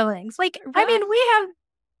feelings? Like, I mean, Right. we have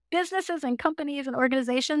businesses and companies and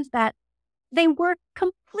organizations that they work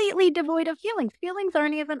completely devoid of feelings. Feelings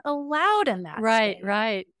aren't even allowed in that Right, space.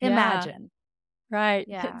 right. Yeah, Imagine. right.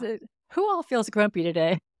 Yeah. Who all feels grumpy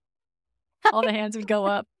today? All the hands would go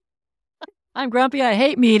up. I'm grumpy. I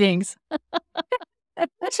hate meetings.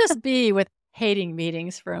 Let's just be with hating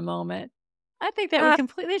meetings for a moment. I think that would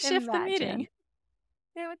completely shift the meeting. Imagine.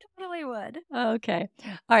 It totally would. Okay.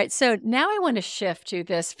 All right. So now I want to shift to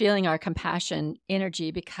this feeling our compassion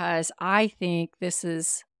energy, because I think this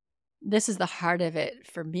is the heart of it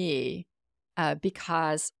for me.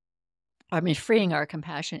 Because freeing our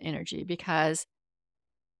compassion energy, because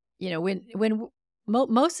when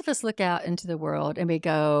most of us look out into the world and we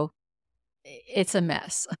go, it's a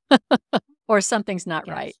mess, or something's not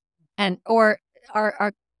right, Yes. and or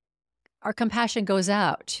our our compassion goes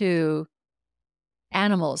out to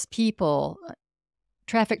animals, people,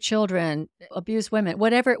 trafficked children, abused women,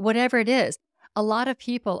 whatever it is. A lot of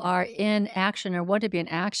people are in action or want to be in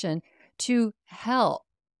action to help,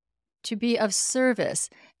 to be of service,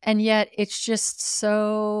 and yet it's just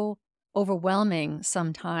so overwhelming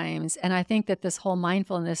sometimes. And I think that this whole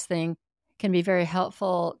mindfulness thing can be very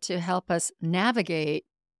helpful to help us navigate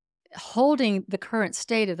holding the current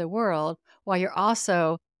state of the world while you're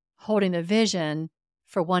also holding the vision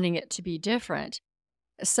for wanting it to be different.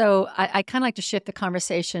 So I kind of like to shift the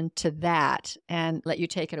conversation to that and let you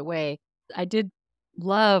take it away. I did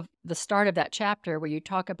love the start of that chapter where you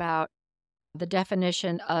talk about the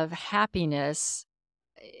definition of happiness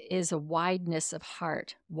is a wideness of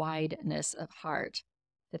heart,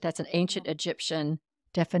 that's an ancient Egyptian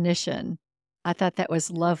definition. I thought that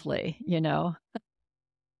was lovely.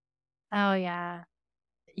 Oh, yeah. Yeah,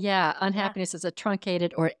 Yeah. unhappiness is a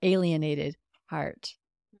truncated or alienated heart.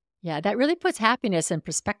 Yeah, that really puts happiness in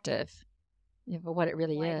perspective for what it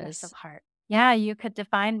really Lightness of is. heart. Yeah, you could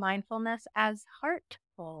define mindfulness as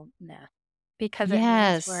heartfulness because it means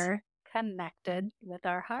Yes. we're connected with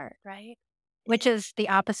our heart, right? Which is the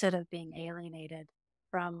opposite of being alienated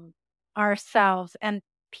from ourselves. And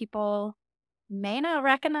people may not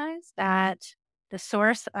recognize that the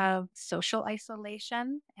source of social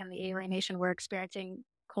isolation and the alienation we're experiencing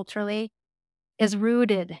culturally is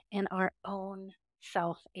rooted in our own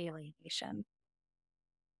self alienation.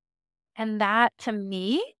 And that to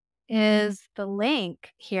me is the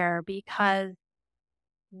link here, because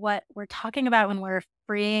what we're talking about when we're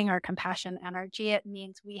freeing our compassion energy, it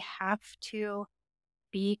means we have to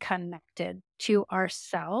be connected to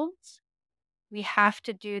ourselves. We have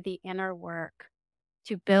to do the inner work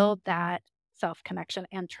to build that self connection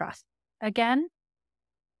and trust. Again,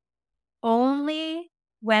 only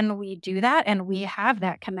when we do that and we have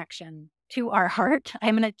that connection to our heart.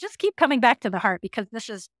 I'm going to just keep coming back to the heart because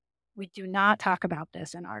we do not talk about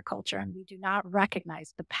this in our culture, and we do not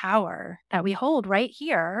recognize the power that we hold right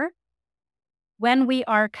here. When we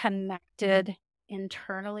are connected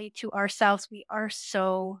internally to ourselves, we are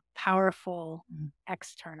so powerful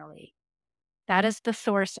externally. That is the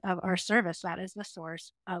source of our service. That is the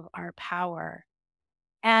source of our power.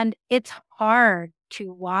 And it's hard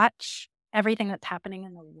to watch everything that's happening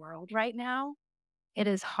in the world right now. It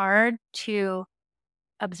is hard to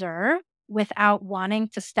observe without wanting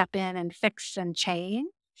to step in and fix and change.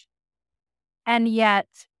 And yet,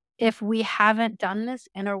 if we haven't done this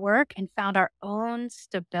inner work and found our own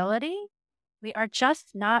stability, we are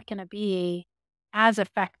just not going to be as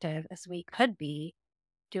effective as we could be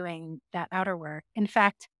doing that outer work. In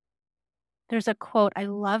fact, there's a quote I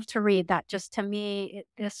love to read that just to me,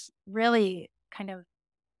 this really kind of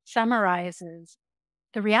summarizes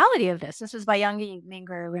the reality of this. This is by Yogi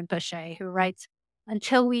Mingyur Rinpoche, who writes,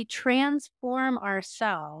 "Until we transform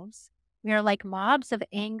ourselves, we are like mobs of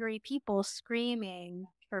angry people screaming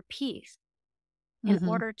for peace. In Mhm.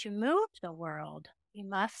 order to move the world, we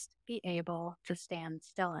must be able to stand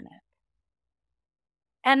still in it.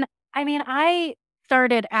 And I mean, I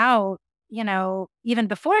started out, even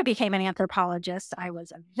before I became an anthropologist, I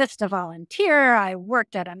was a Vista volunteer. I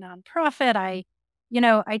worked at a nonprofit. I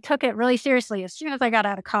took it really seriously as soon as I got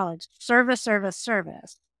out of college. Service, service,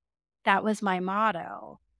 service. That was my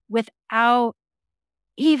motto without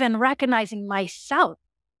even recognizing myself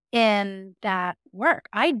in that work.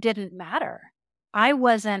 I didn't matter. I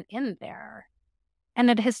wasn't in there. And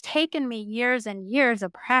it has taken me years and years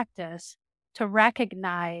of practice to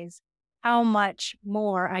recognize how much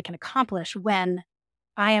more I can accomplish when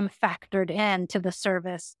I am factored into the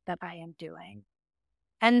service that I am doing.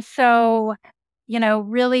 And so,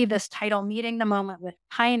 really this title, Meeting the Moment with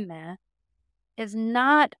Kindness, is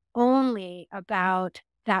not only about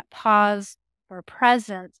that pause or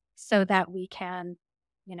presence so that we can,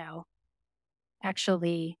 you know,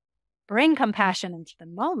 actually bring compassion into the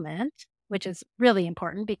moment, which is really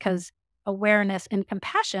important because awareness and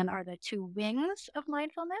compassion are the two wings of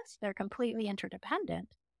mindfulness. They're completely interdependent.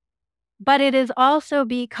 But it is also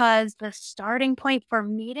because the starting point for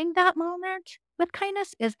meeting that moment with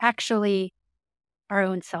kindness is actually our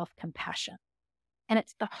own self compassion. And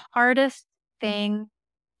it's the hardest thing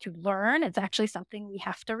to learn. It's actually something we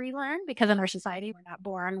have to relearn because in our society, we're not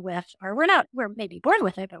born with, or we're maybe born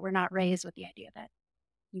with it, but we're not raised with the idea that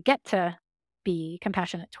you get to be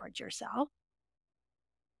compassionate towards yourself.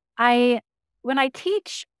 When I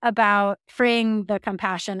teach about freeing the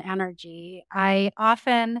compassion energy, I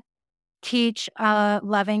often teach a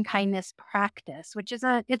loving kindness practice, which is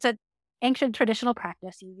it's an ancient traditional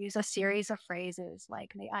practice. You use a series of phrases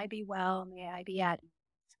like, may I be well, may I be at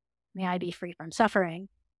ease, may I be free from suffering,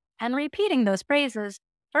 and repeating those phrases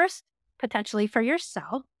first, potentially for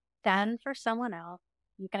yourself, then for someone else.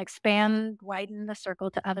 You can expand, widen the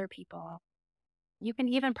circle to other people. You can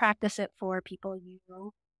even practice it for people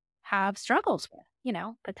you have struggles with,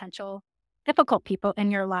 potential difficult people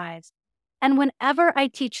in your lives. And whenever I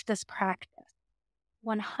teach this practice,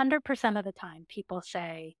 100% of the time, people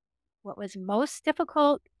say, what was most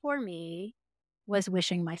difficult for me was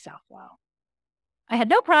wishing myself well. I had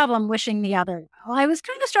no problem wishing the other well. I was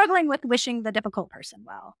kind of struggling with wishing the difficult person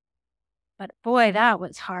well. But boy, that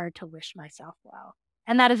was hard to wish myself well.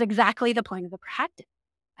 And that is exactly the point of the practice.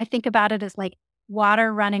 I think about it as like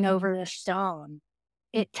water running over a stone.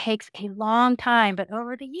 It takes a long time, but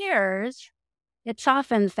over the years, it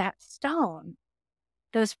softens that stone.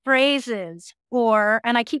 Those phrases,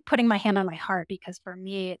 and I keep putting my hand on my heart because for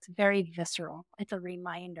me, it's very visceral. It's a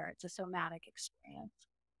reminder, it's a somatic experience.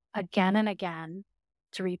 Again and again,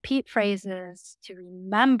 to repeat phrases, to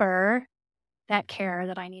remember that care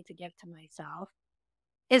that I need to give to myself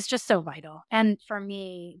is just so vital. And for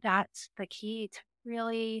me, that's the key to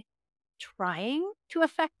really trying to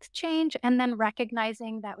affect change and then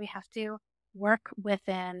recognizing that we have to work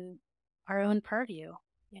within our own purview,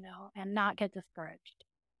 and not get discouraged.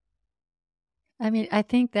 I mean, I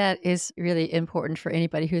think that is really important for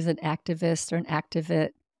anybody who's an activist or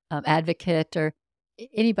an advocate, or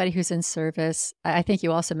anybody who's in service. I think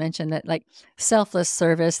you also mentioned that, like, selfless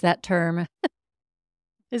service, that term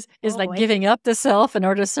is Oh like boy. giving up the self in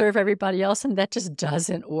order to serve everybody else, and that just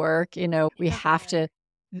doesn't work. It doesn't work.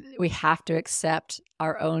 We have to accept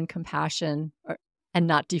our own compassion, and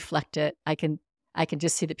not deflect it. I can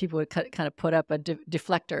just see that people would kind of put up a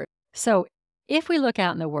deflector. So if we look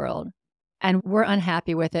out in the world and we're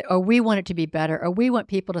unhappy with it, or we want it to be better, or we want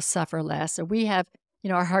people to suffer less, or we have,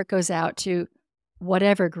 our heart goes out to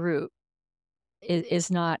whatever group is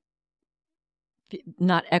not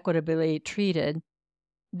equitably treated,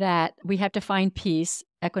 that we have to find peace,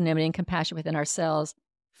 equanimity, and compassion within ourselves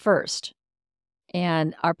first.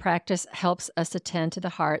 And our practice helps us attend to the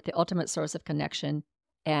heart, the ultimate source of connection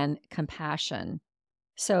and compassion.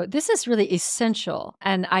 So this is really essential.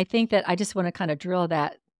 And I think that I just want to kind of drill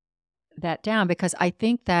that down, because I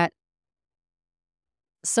think that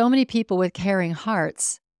so many people with caring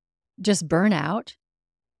hearts just burn out.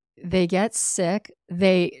 They get sick.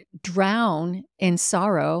 They drown in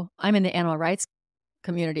sorrow. I'm in the animal rights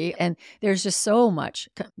community, and there's just so much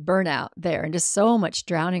burnout there, and just so much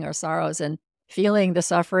drowning our sorrows and feeling the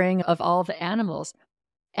suffering of all the animals.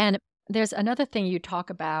 And there's another thing you talk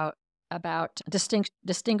about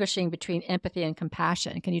distinguishing between empathy and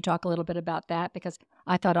compassion. Can you talk a little bit about that? Because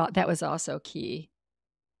I thought that was also key.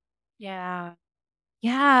 Yeah.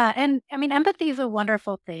 Yeah. And I mean, empathy is a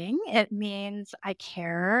wonderful thing. It means I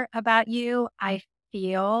care about you. I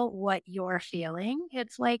feel what you're feeling.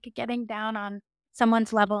 It's like getting down on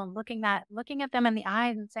someone's level and looking at them in the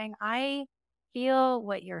eyes and saying, I feel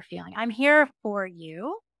what you're feeling. I'm here for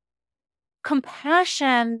you.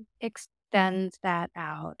 Compassion extends that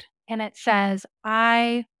out and it says,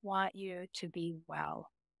 I want you to be well.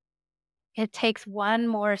 It takes one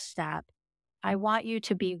more step. I want you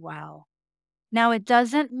to be well. Now, it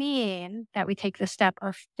doesn't mean that we take the step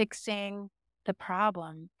of fixing the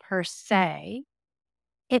problem per se.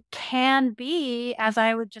 It can be, as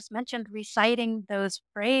I would just mentioned, reciting those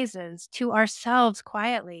phrases to ourselves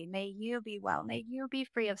quietly. May you be well. May you be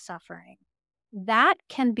free of suffering. That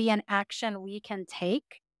can be an action we can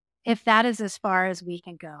take if that is as far as we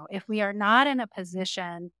can go. If we are not in a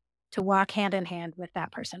position to walk hand in hand with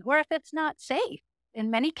that person, or if it's not safe. In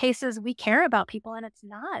many cases, we care about people and it's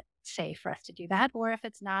not safe for us to do that, or if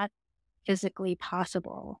it's not physically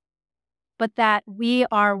possible, but that we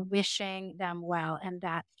are wishing them well and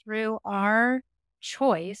that through our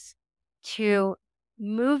choice to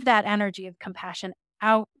move that energy of compassion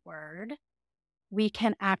outward, we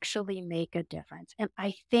can actually make a difference. And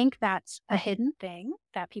I think that's a hidden thing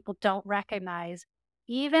that people don't recognize.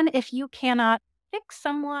 Even if you cannot fix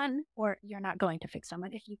someone, or you're not going to fix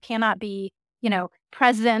someone, if you cannot be,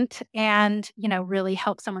 present and, really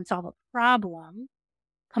help someone solve a problem,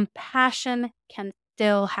 compassion can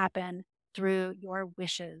still happen through your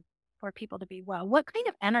wishes for people to be well. What kind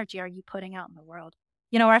of energy are you putting out in the world?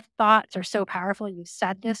 Our thoughts are so powerful. You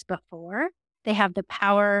said this before. They have the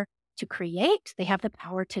power to create, they have the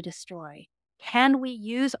power to destroy. Can we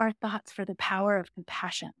use our thoughts for the power of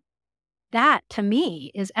compassion? That, to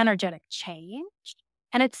me, is energetic change.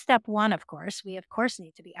 And it's step one, of course. We, of course,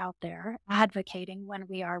 need to be out there advocating when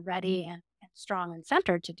we are ready and strong and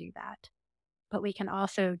centered to do that. But we can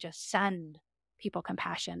also just send people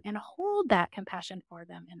compassion and hold that compassion for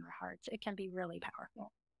them in our hearts. It can be really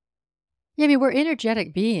powerful. Yeah, I mean, we're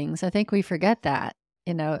energetic beings. I think we forget that.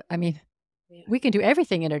 I mean, Yeah. we can do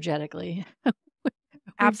everything energetically.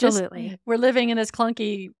 Absolutely. We're living in this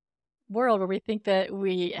clunky world where we think that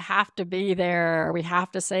we have to be there or we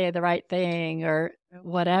have to say the right thing or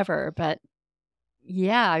whatever. But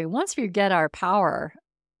yeah, I mean, once we get our power,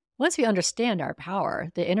 once we understand our power,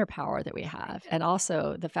 the inner power that we have, and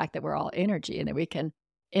also the fact that we're all energy and that we can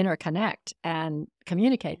interconnect and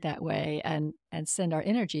communicate that way and send our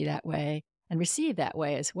energy that way and receive that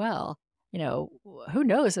way as well, who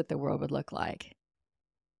knows what the world would look like?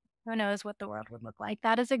 Who knows what the world would look like?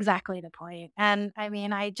 That is exactly the point. And I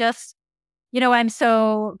mean, I'm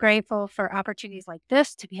so grateful for opportunities like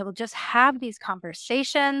this to be able to just have these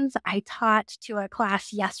conversations. I taught to a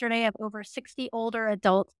class yesterday of over 60 older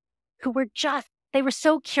adults who they were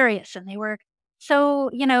so curious and they were so,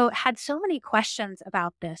 had so many questions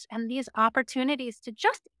about this and these opportunities to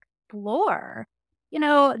just explore.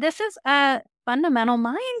 This is a fundamental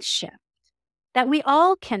mind shift that we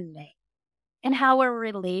all can make in how we're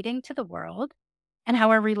relating to the world and how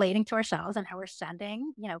we're relating to ourselves and how we're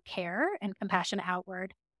sending, care and compassion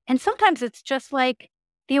outward. And sometimes it's just like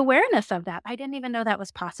the awareness of that. I didn't even know that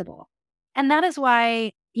was possible. And that is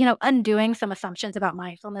why, undoing some assumptions about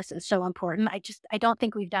mindfulness is so important. I don't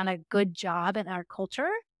think we've done a good job in our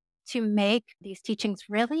culture to make these teachings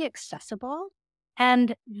really accessible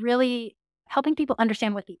and really helping people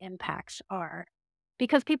understand what the impacts are.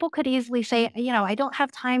 Because people could easily say, I don't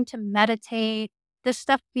have time to meditate. This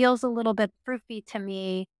stuff feels a little bit froofy to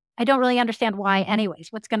me. I don't really understand why, anyways.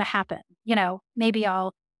 What's going to happen? Maybe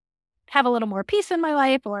I'll have a little more peace in my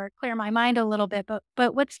life or clear my mind a little bit,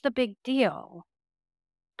 but what's the big deal?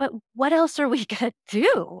 But what else are we going to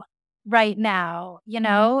do right now,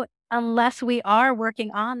 unless we are working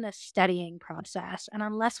on this studying process and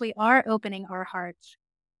unless we are opening our hearts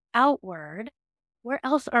outward, where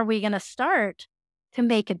else are we going to start to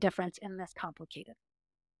make a difference in this complicated?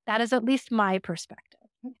 That is at least my perspective.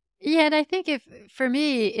 Yeah, and I think for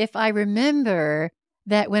me, if I remember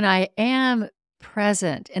that when I am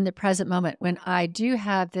present in the present moment, when I do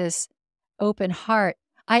have this open heart,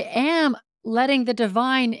 I am letting the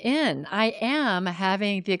divine in. I am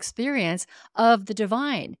having the experience of the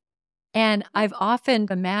divine. And I've often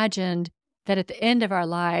imagined that at the end of our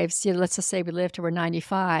lives, let's just say we live till we're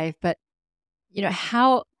 95, but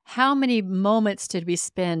how many moments did we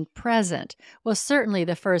spend present? Well, certainly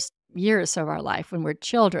the first year or so of our life when we're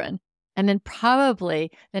children. And then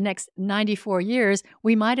probably the next 94 years,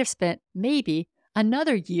 we might have spent maybe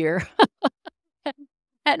another year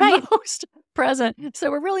at Right. most present.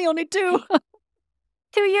 So we're really only two.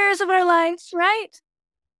 2 years of our lives, right?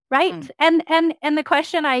 Right. And the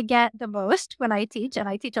question I get the most when I teach, and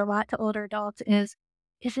I teach a lot to older adults, is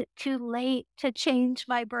it too late to change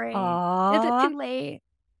my brain? Is it Aw. too late?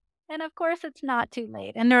 And of course, it's not too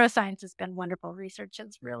late. And neuroscience has been wonderful. Research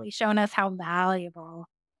has really shown us how valuable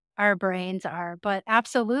our brains are. But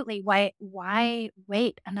absolutely, why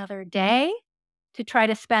wait another day to try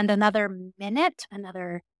to spend another minute,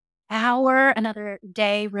 another hour, another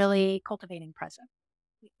day really cultivating present.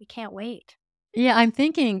 We can't wait. Yeah, I'm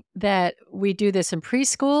thinking that we do this in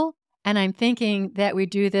preschool, and I'm thinking that we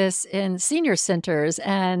do this in senior centers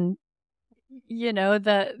and,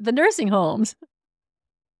 the nursing homes.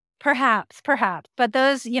 Perhaps, perhaps. But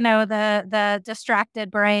those, the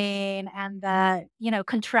distracted brain and the,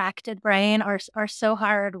 contracted brain are so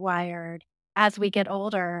hardwired as we get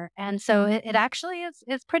older. And so it actually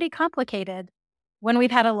is pretty complicated when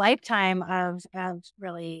we've had a lifetime of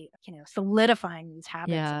really, solidifying these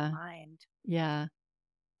habits of Yeah, mind. yeah.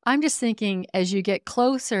 I'm just thinking as you get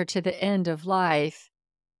closer to the end of life,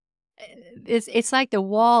 it's like the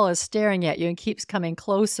wall is staring at you and keeps coming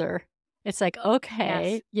closer. It's like, Yes.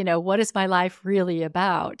 okay, what is my life really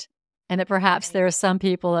about? And that perhaps Right. there are some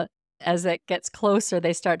people that as it gets closer,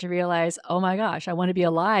 they start to realize, oh my gosh, I want to be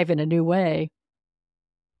alive in a new way.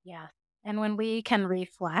 Yeah. And when we can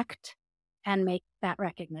reflect and make that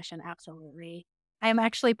recognition, absolutely. I'm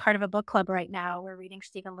actually part of a book club right now. We're reading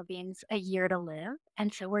Stephen Levine's A Year to Live.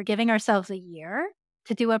 And so we're giving ourselves a year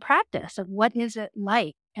to do a practice of what is it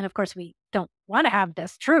like. And of course, we don't want to have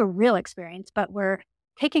this true, real experience, but we're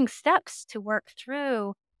taking steps to work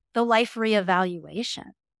through the life reevaluation.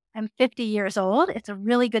 I'm 50 years old. It's a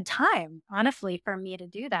really good time, honestly, for me to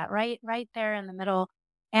do that right there in the middle.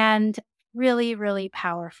 And really, really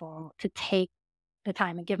powerful to take the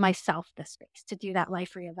time and give myself the space to do that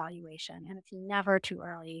life reevaluation. And it's never too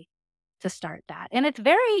early to start that. And it's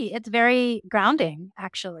very grounding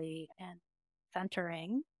actually and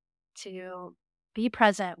centering to be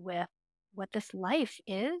present with what this life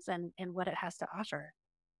is and what it has to offer.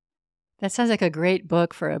 That sounds like a great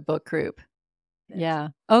book for a book group. It is. Yeah.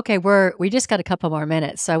 Okay, we just got a couple more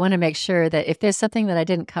minutes. So I want to make sure that if there's something that I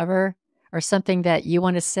didn't cover or something that you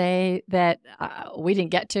want to say that we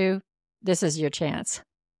didn't get to, this is your chance.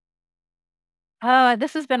 Oh,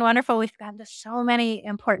 this has been wonderful. We've gotten to so many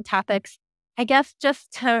important topics. I guess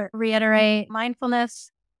just to reiterate,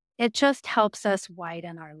 mindfulness, it just helps us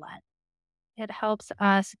widen our lens. It helps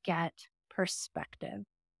us get perspective.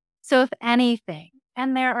 So, if anything,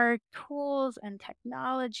 and there are tools and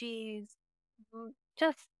technologies,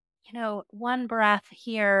 just, one breath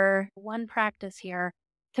here, one practice here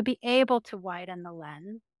to be able to widen the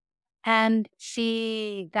lens and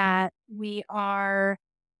see that we are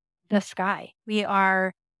the sky. We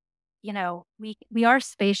are, we are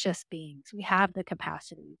spacious beings. We have the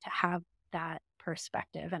capacity to have that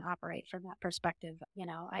perspective and operate from that perspective.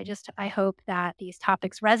 I hope that these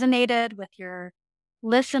topics resonated with your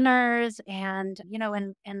listeners. And,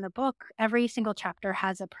 in the book, every single chapter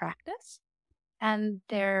has a practice and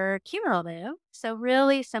they're cumulative. So,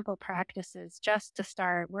 really simple practices just to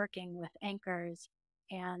start working with anchors.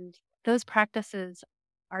 And those practices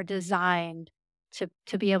are designed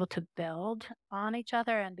to be able to build on each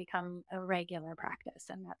other and become a regular practice.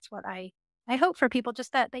 And that's what I hope for people,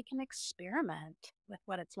 just that they can experiment with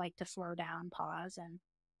what it's like to slow down, pause, and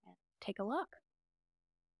take a look.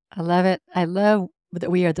 I love it. I love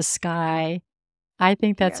that we are the sky. I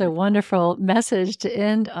think We that's are a the sky. wonderful message to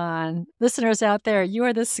end on. Listeners out there, you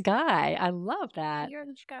are the sky. I love that. We are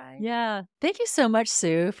the sky. Yeah. Thank you so much,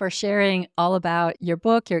 Sue, for sharing all about your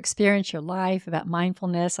book, your experience, your life, about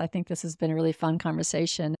mindfulness. I think this has been a really fun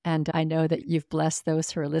conversation. And I know that you've blessed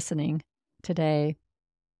those who are listening today.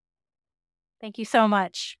 Thank you so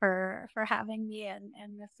much for having me, and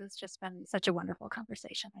this has just been such a wonderful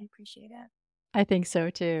conversation. I appreciate it. I think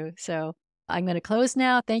so too. So I'm going to close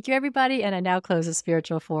now. Thank you, everybody. And I now close the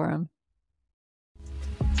Spiritual Forum.